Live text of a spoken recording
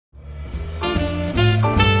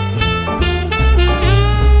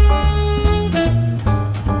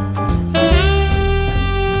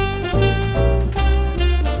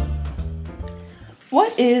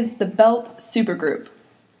is the belt supergroup?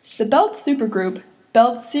 The belt supergroup,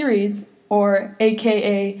 belt series, or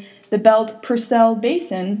aka the Belt-Purcell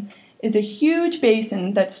Basin, is a huge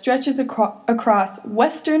basin that stretches across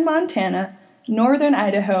western Montana, northern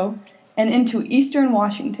Idaho, and into eastern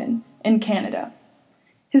Washington and Canada.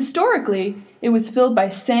 Historically, it was filled by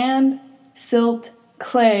sand, silt,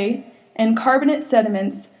 clay, and carbonate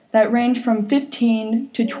sediments that range from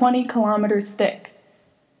 15 to 20 kilometers thick.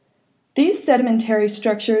 These sedimentary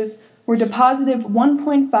structures were deposited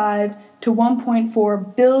 1.5 to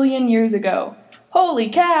 1.4 billion years ago. Holy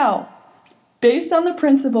cow! Based on the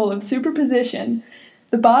principle of superposition,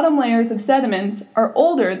 the bottom layers of sediments are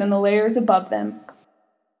older than the layers above them.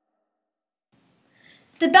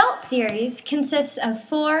 The belt series consists of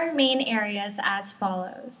 4 main areas as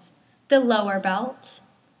follows: the lower belt,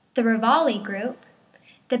 the Ravalli group,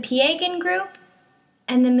 the Piegan group,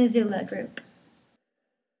 and the Missoula group.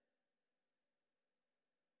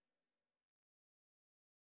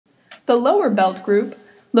 The lower belt group,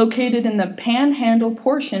 located in the Panhandle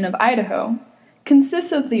portion of Idaho,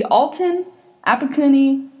 consists of the Alton,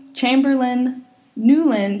 Appoquinee, Chamberlain,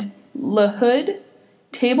 Newland, LaHood,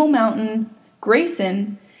 Table Mountain,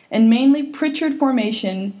 Grayson, and mainly Pritchard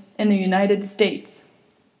Formation in the United States.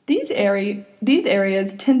 These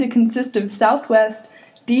areas tend to consist of southwest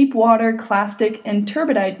deep water clastic and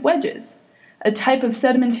turbidite wedges, a type of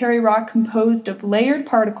sedimentary rock composed of layered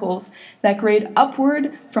particles that grade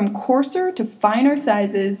upward from coarser to finer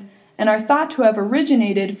sizes and are thought to have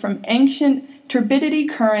originated from ancient turbidity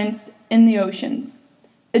currents in the oceans.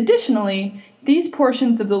 Additionally, these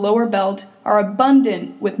portions of the lower belt are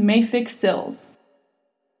abundant with mafic sills.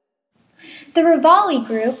 The Ravalli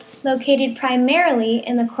group, located primarily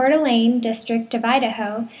in the Coeur d'Alene district of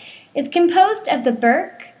Idaho, is composed of the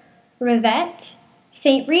Burke, Rivette,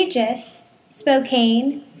 St. Regis,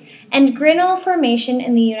 Spokane, and Grinnell Formation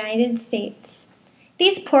in the United States.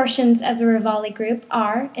 These portions of the Ravalli group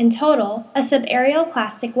are, in total, a subaerial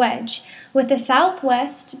clastic wedge with a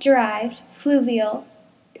southwest-derived fluvial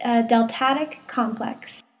deltatic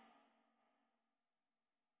complex.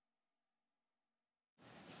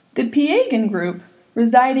 The Piegan group,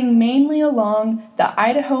 residing mainly along the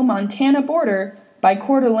Idaho-Montana border by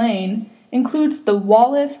Coeur d'Alene, includes the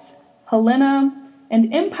Wallace, Helena,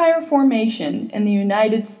 and Empire Formation in the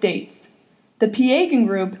United States. The Piegan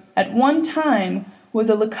group at one time was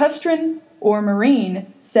a lacustrine or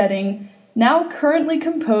marine setting, now currently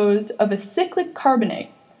composed of a cyclic carbonate,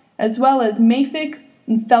 as well as mafic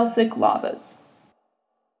and felsic lavas.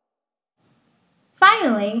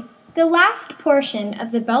 Finally, the last portion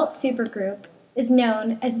of the belt supergroup is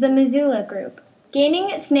known as the Missoula group, gaining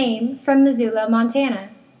its name from Missoula, Montana.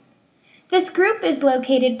 This group is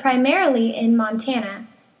located primarily in Montana.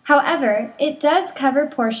 However, it does cover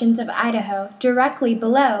portions of Idaho directly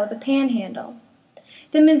below the Panhandle.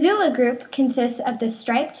 The Missoula group consists of the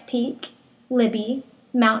Striped Peak, Libby,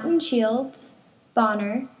 Mountain Shields,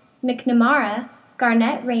 Bonner, McNamara,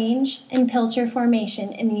 Garnett Range, and Pilcher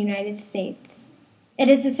Formation in the United States. It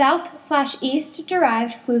is a south/east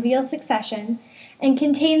derived fluvial succession and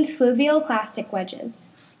contains fluvial clastic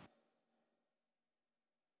wedges.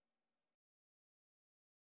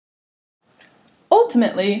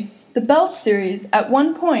 Ultimately, the belt series at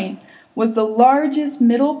one point was the largest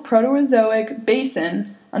middle Proterozoic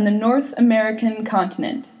basin on the North American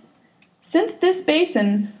continent. Since this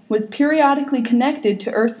basin was periodically connected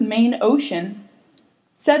to Earth's main ocean,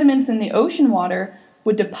 sediments in the ocean water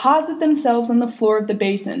would deposit themselves on the floor of the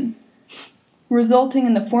basin, resulting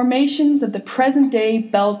in the formations of the present-day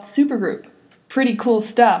belt supergroup. Pretty cool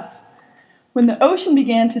stuff. When the ocean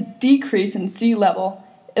began to decrease in sea level,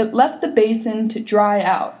 it left the basin to dry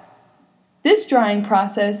out. This drying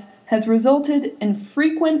process has resulted in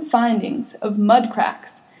frequent findings of mud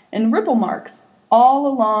cracks and ripple marks all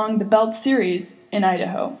along the belt series in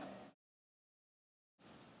Idaho.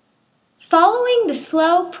 Following the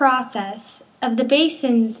slow process of the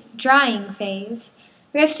basin's drying phase,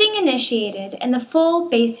 rifting initiated and the full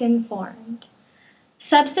basin formed.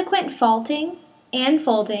 Subsequent faulting and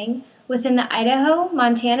folding within the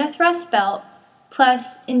Idaho-Montana thrust belt,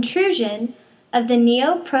 plus intrusion of the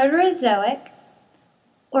Neoproterozoic,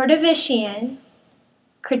 Ordovician,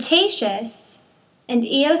 Cretaceous, and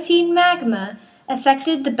Eocene magma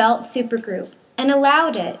affected the belt supergroup and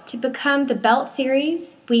allowed it to become the belt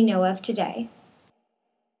series we know of today.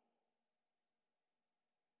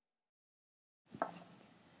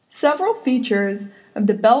 Several features of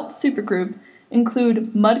the belt supergroup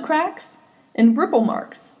include mud cracks and ripple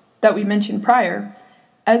marks that we mentioned prior,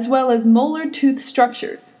 as well as molar tooth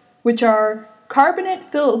structures, which are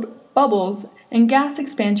carbonate-filled bubbles and gas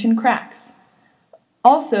expansion cracks.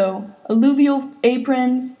 Also, alluvial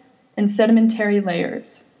aprons and sedimentary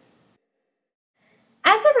layers.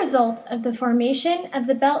 As a result of the formation of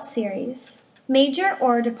the belt series, major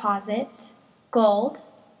ore deposits, gold,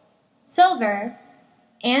 silver,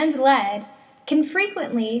 and lead can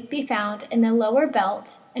frequently be found in the lower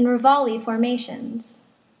belt and Ravalli formations.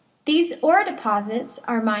 These ore deposits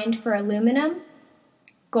are mined for aluminum,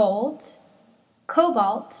 gold,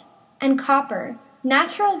 cobalt, and copper,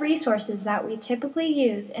 natural resources that we typically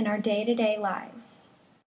use in our day-to-day lives.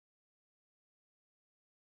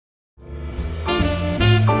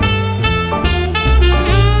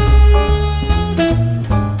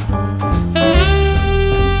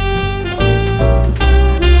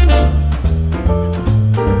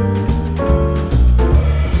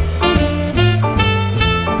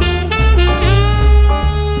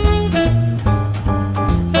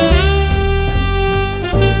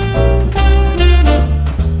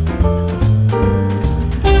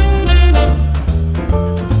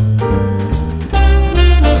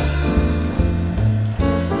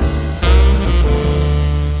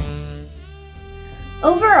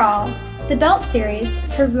 Overall, the Belt Series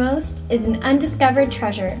for most is an undiscovered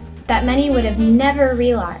treasure that many would have never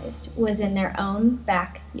realized was in their own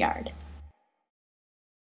backyard.